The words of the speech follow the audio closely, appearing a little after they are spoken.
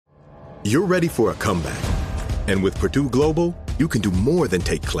You're ready for a comeback. And with Purdue Global, you can do more than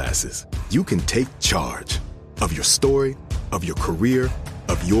take classes. You can take charge of your story, of your career,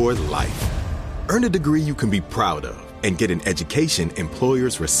 of your life. Earn a degree you can be proud of and get an education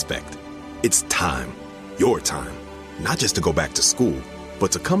employers respect. It's time, your time, not just to go back to school,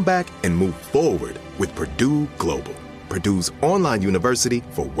 but to come back and move forward with Purdue Global, Purdue's online university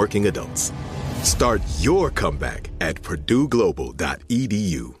for working adults. Start your comeback at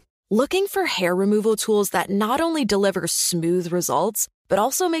purdueglobal.edu. Looking for hair removal tools that not only deliver smooth results, but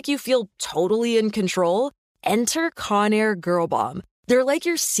also make you feel totally in control? Enter Conair Girl Bomb. They're like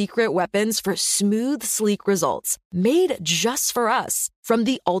your secret weapons for smooth, sleek results, made just for us. From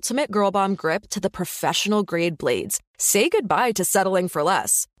the ultimate Girl Bomb grip to the professional-grade blades, say goodbye to settling for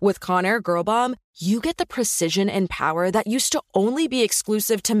less. With Conair Girl Bomb, you get the precision and power that used to only be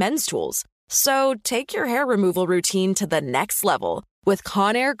exclusive to men's tools. So take your hair removal routine to the next level with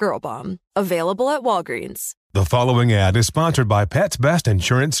Conair Girl Bomb. Available at Walgreens. The following ad is sponsored by Pets Best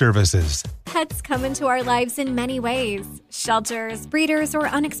Insurance Services. Pets come into our lives in many ways. Shelters, breeders, or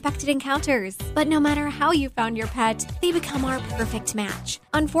unexpected encounters. But no matter how you found your pet, they become our perfect match.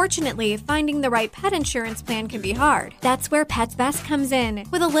 Unfortunately, finding the right pet insurance plan can be hard. That's where Pets Best comes in.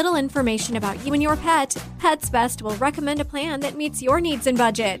 With a little information about you and your pet, Pets Best will recommend a plan that meets your needs and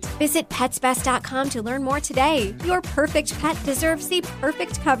budget. Visit PetsBest.com to learn more today. Your perfect pet deserves the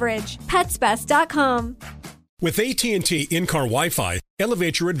perfect coverage. PetsBest.com. With AT&T in-car Wi-Fi,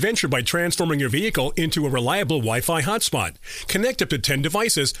 elevate your adventure by transforming your vehicle into a reliable Wi-Fi hotspot. Connect up to 10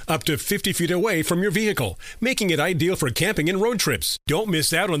 devices up to 50 feet away from your vehicle, making it ideal for camping and road trips. Don't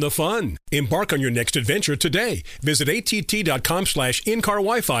miss out on the fun. Embark on your next adventure today. Visit att.com/in-car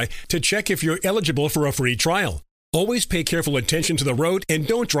Wi-Fi to check if you're eligible for a free trial. Always pay careful attention to the road and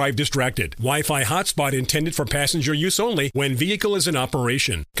don't drive distracted. Wi-Fi hotspot intended for passenger use only when vehicle is in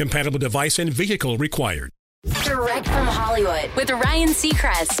operation. Compatible device and vehicle required. Direct from Hollywood with Ryan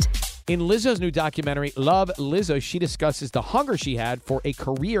Seacrest. In Lizzo's new documentary, Love Lizzo, she discusses the hunger she had for a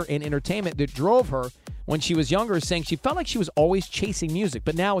career in entertainment that drove her when she was younger, saying she felt like she was always chasing music.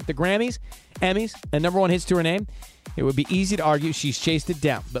 But now with the Grammys, Emmys, and number one hits to her name, it would be easy to argue she's chased it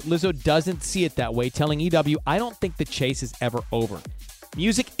down. But Lizzo doesn't see it that way, telling EW, I don't think the chase is ever over.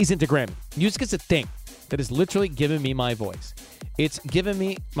 Music isn't a Grammy. Music is a thing that has literally given me my voice. It's given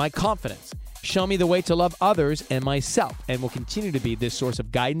me my confidence, shown me the way to love others and myself, and will continue to be this source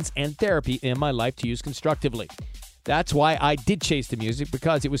of guidance and therapy in my life to use constructively. That's why I did chase the music,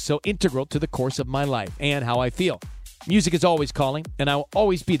 because it was so integral to the course of my life and how I feel. Music is always calling, and I will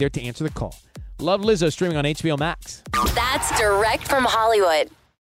always be there to answer the call. Love Lizzo, streaming on HBO Max. That's Direct from Hollywood.